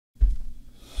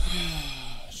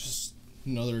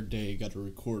Another day, gotta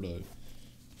record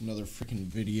another freaking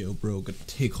video, bro. Gotta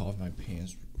take off my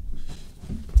pants.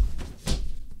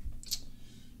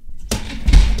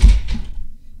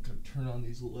 Gotta turn on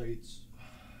these lights.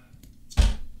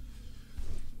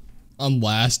 On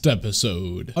last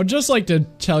episode, I'd just like to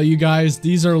tell you guys,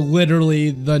 these are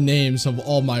literally the names of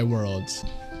all my worlds.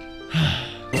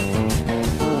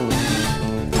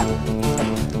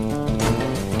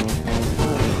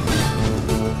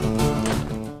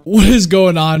 What is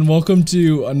going on? Welcome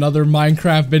to another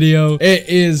Minecraft video. It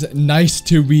is nice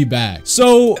to be back.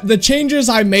 So the changes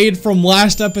I made from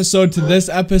last episode to this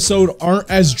episode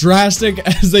aren't as drastic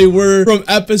as they were from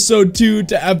episode 2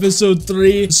 to episode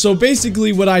 3. So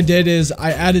basically what I did is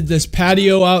I added this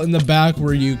patio out in the back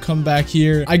where you come back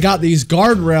here. I got these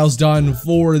guardrails done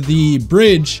for the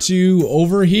bridge to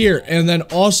over here. And then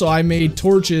also I made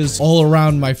torches all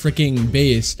around my freaking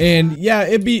base. And yeah,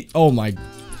 oh my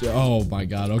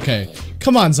god, okay.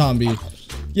 Come on, zombie.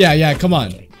 Yeah, come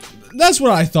on. That's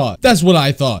what I thought.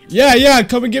 Yeah,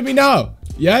 come and get me now.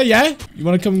 Yeah? You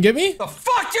wanna come and get me? The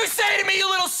fuck you say to me, you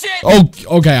little shit? Oh,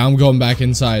 okay, I'm going back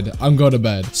inside. I'm going to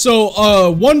bed.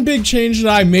 So, one big change that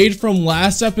I made from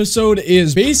last episode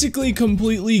is basically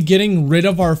completely getting rid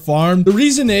of our farm. The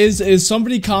reason is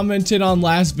somebody commented on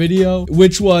last video,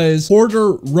 which was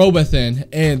Hoarder Robothan,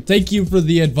 and thank you for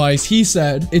the advice. He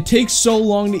said, it takes so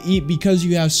long to eat because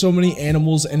you have so many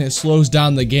animals and it slows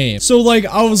down the game. So, like,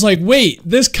 I was like, wait,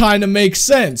 this kind of makes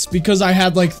sense because I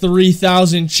had like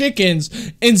 3,000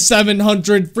 chickens and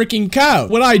 700 freaking cows.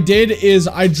 What I did is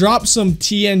I dropped some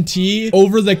TNT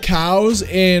over the cows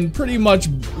and pretty much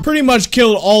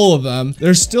killed all of them.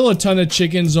 There's still a ton of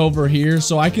chickens over here,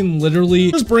 so I can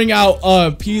literally just bring out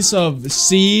a piece of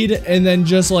seed and then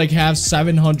just like have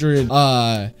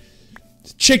 700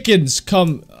 chickens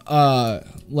come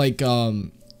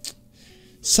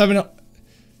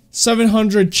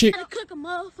 700 chickens. Cook a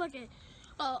motherfucking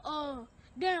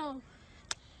damn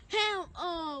ham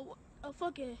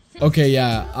Okay,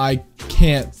 yeah, I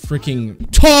can't freaking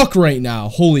talk right now.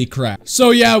 Holy crap.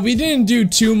 So yeah, we didn't do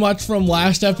too much from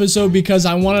last episode because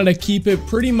I wanted to keep it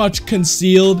pretty much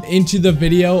concealed into the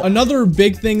video. Another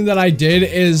big thing that I did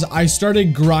is I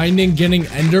started grinding getting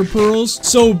ender pearls.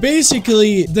 So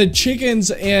basically the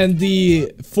chickens and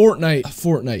the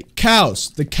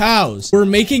the cows were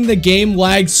making the game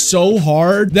lag so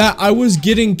hard that I was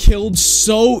getting killed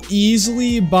so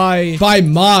easily by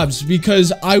mobs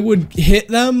because I would hit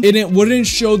them and it wouldn't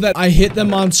show that I hit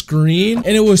them on screen,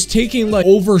 and it was taking like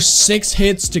over 6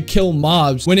 hits to kill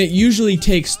mobs when it usually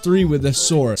takes 3 with a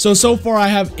sword. So far I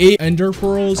have 8 ender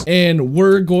pearls and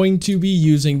we're going to be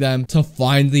using them to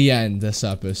find the end this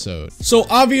episode. So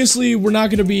obviously we're not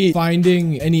going to be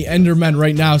finding any endermen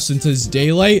right now since it's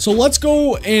daylight. So let's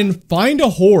go and find a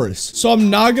horse. So I'm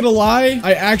not gonna lie,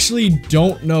 I actually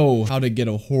don't know how to get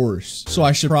a horse, so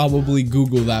I should probably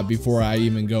Google that before I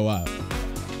even go out.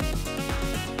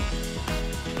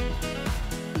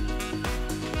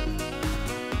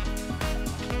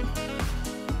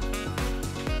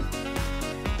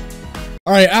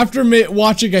 Alright, after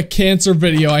watching a cancer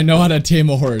video, I know how to tame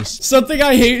a horse. Something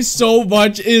I hate so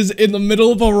much is in the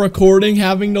middle of a recording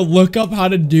having to look up how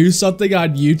to do something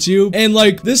on YouTube. And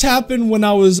like, this happened when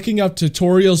I was looking up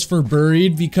tutorials for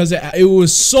Buried because it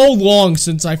was so long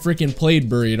since I freaking played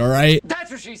Buried, alright?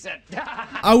 That's what she said.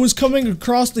 I was coming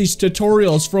across these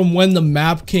tutorials from when the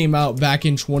map came out back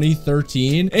in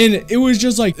 2013. And it was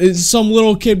just like, some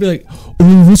little kid be like,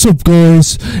 oh, what's up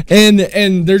guys?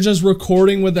 And they're just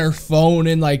recording with their phone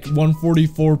in like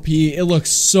 144p. It looks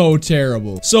so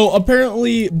terrible. So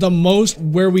apparently the most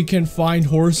where we can find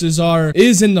horses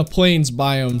is in the plains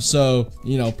biome. So,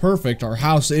 you know, perfect. Our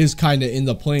house is kind of in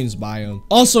the plains biome.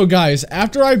 Also guys,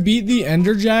 after I beat the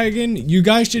Ender Dragon, you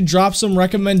guys should drop some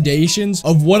recommendations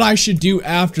of what I should do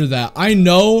after that. I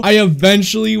know I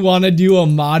eventually want to do a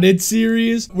modded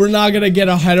series. We're not gonna get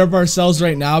ahead of ourselves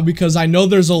right now because I know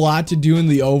there's a lot to do in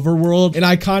the overworld and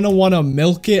I kind of want to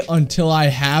milk it until I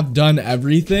have done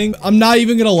everything. I'm not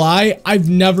even gonna lie, I've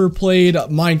never played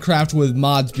Minecraft with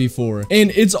mods before,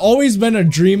 and it's always been a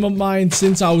dream of mine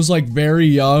since I was like very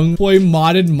young, play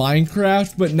modded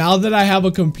Minecraft. But now that I have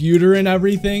a computer and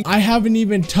everything, I haven't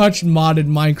even touched modded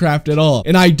Minecraft at all,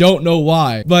 and I don't know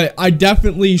why, but I definitely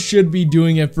definitely should be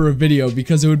doing it for a video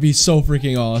because it would be so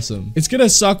freaking awesome. It's gonna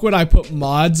suck when I put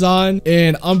mods on,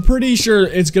 and I'm pretty sure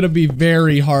it's gonna be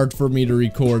very hard for me to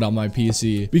record on my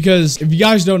PC because if you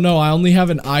guys don't know, I only have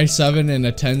an i7 and a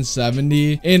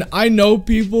 1070, and I know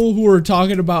people who are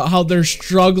talking about how they're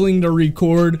struggling to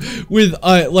record with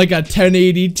like a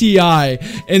 1080 Ti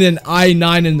and an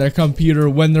i9 in their computer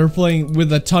when they're playing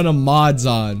with a ton of mods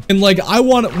on. And like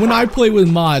when I play with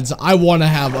mods, I want to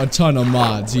have a ton of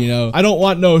mods, you know? I don't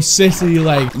want no sissy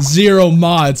like 0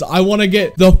 mods. I want to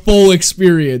get the full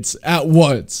experience at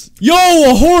once. Yo,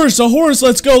 a horse,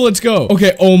 let's go.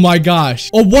 Okay, oh my gosh.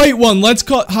 A white one, let's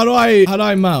call. How do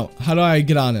I mount? How do I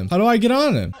get on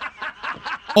him?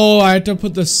 Oh, I have to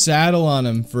put the saddle on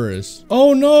him first.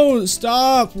 Oh no,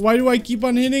 stop. Why do I keep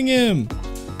on hitting him?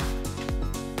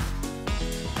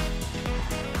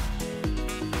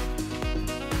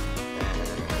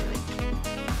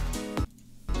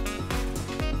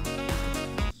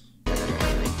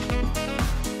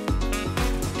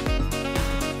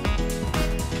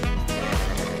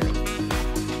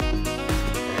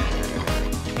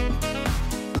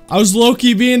 I was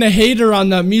low-key being a hater on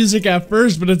that music at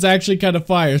first, but it's actually kind of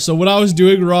fire. So what I was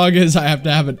doing wrong is I have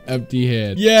to have an empty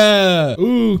hand. Yeah.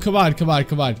 Ooh, come on.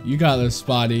 You got this,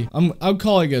 Spotty. I'm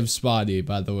calling him Spotty,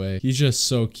 by the way. He's just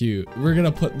so cute. We're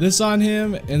gonna put this on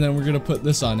him, and then we're gonna put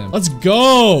this on him. Let's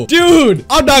go. Dude,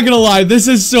 I'm not gonna lie. This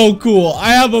is so cool. I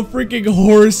have a freaking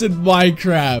horse in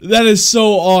Minecraft. That is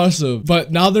so awesome.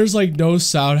 But now there's like no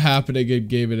sound happening in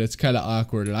game, and it's kind of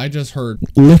awkward. And I just heard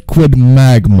liquid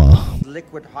magma.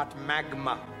 Liquid hot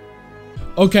magma.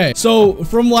 Okay, so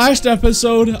from last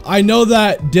episode, I know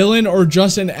that Dylan or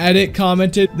Justin Edit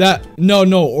commented that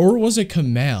or was it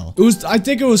Kamal? I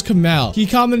think it was Kamal. He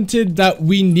commented that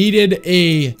we needed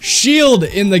a shield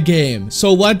in the game.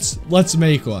 So let's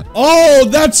make one. Oh,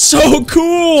 that's so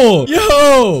cool.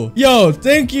 Yo,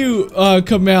 thank you,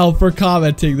 Kamal, for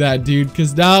commenting that, dude,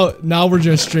 because now we're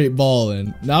just straight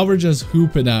balling. Now we're just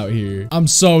hooping out here. I'm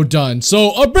so done.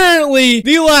 So apparently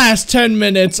the last 10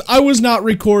 minutes I was not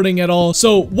recording at all.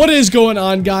 So what is going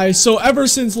on, guys? So ever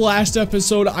since last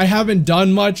episode, I haven't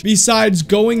done much besides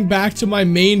going back to my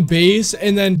main base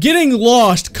and then getting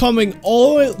lost coming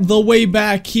all the way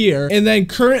back here. And then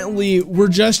currently we're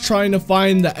just trying to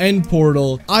find the end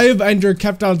portal. Eye of Ender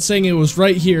kept on saying it was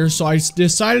right here, so I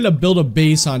decided to build a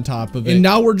base on top of it. And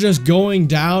now we're just going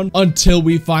down until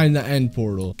we find the end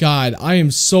portal. God, I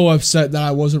am so upset that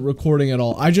I wasn't recording at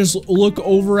all. I just look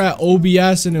over at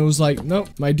OBS and it was like, nope,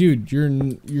 my dude,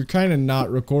 you're kind of not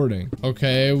recording.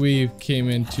 Okay, we came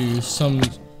into some...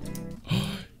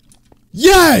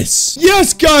 Yes!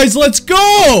 Yes, guys, let's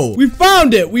go! We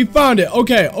found it.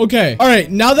 Okay. All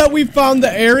right, now that we found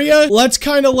the area, let's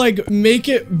kind of like make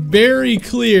it very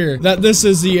clear that this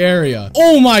is the area.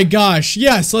 Oh my gosh,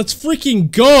 yes, let's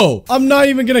freaking go. I'm not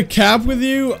even gonna cap with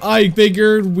you. I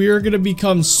figured we were gonna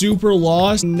become super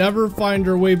lost and never find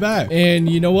our way back. And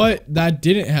you know what? That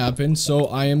didn't happen, so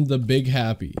I am the big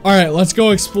happy. All right, let's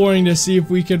go exploring to see if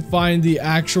we can find the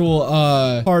actual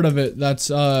part of it that's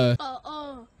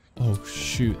oh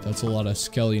shoot, that's a lot of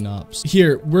skelly knops.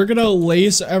 Here, we're gonna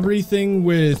lace everything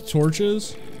with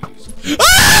torches.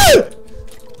 Ah!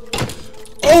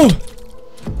 Oh!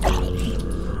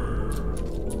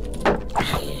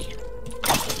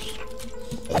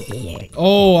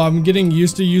 Oh, I'm getting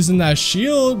used to using that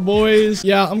shield, boys.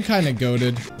 Yeah, I'm kind of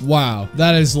goated. Wow,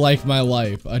 that is like my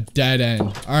life, a dead end.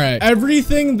 All right,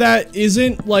 everything that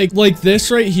isn't like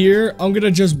this right here, I'm gonna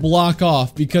just block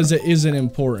off because it isn't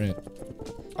important.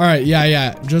 All right,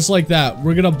 yeah, just like that.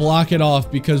 We're gonna block it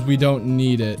off because we don't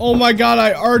need it. Oh my god,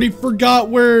 I already forgot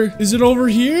where... Is it over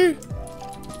here?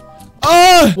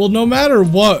 Ah! Well, no matter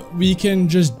what, we can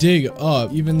just dig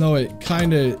up, even though it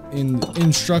kind of in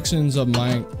instructions of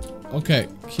mine. Okay,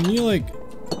 can you like...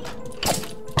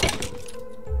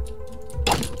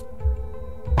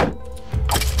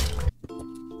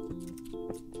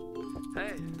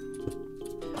 Hey,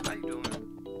 how you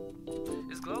doing?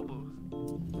 It's Global.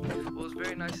 Well, it's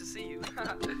very nice to see you.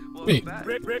 Wait, back.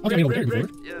 okay, over here before.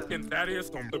 Yeah. And that is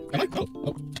from the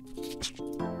Oh.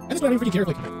 I just don't even freaking care.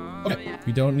 Like, okay,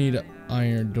 we don't need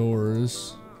iron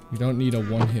doors. We don't need a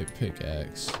one-hit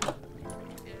pickaxe.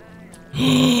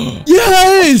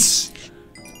 Yes!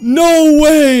 No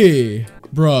way!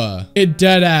 Bruh, it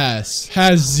dead ass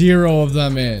has 0 of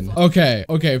them in. Okay,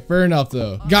 fair enough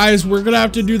though. Guys, we're gonna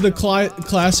have to do the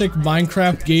classic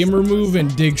Minecraft gamer move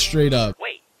and dig straight up.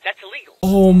 Wait, that's illegal.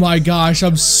 Oh my gosh,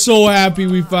 I'm so happy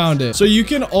we found it. So you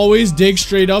can always dig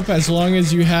straight up as long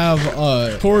as you have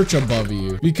a torch above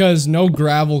you, because no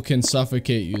gravel can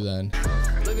suffocate you then.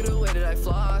 Look you the way that I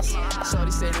floss.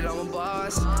 Shorty say that I'm a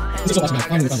boss. And you got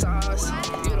the sauce.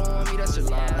 You don't want me, that's your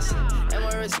loss. And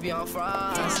my wrist be on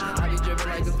frost. I be dripping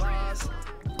like a boss.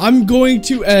 I'm going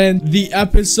to end the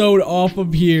episode off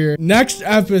of here. Next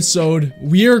episode,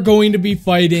 we are going to be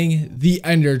fighting the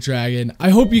Ender Dragon. I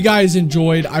hope you guys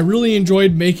enjoyed. I really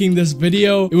enjoyed making this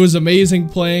video. It was amazing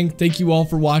playing. Thank you all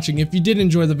for watching. If you did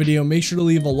enjoy the video, make sure to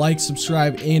leave a like,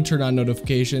 subscribe, and turn on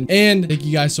notifications. And thank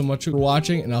you guys so much for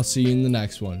watching, and I'll see you in the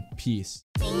next one. Peace.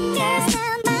 Fingers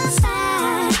down my spine.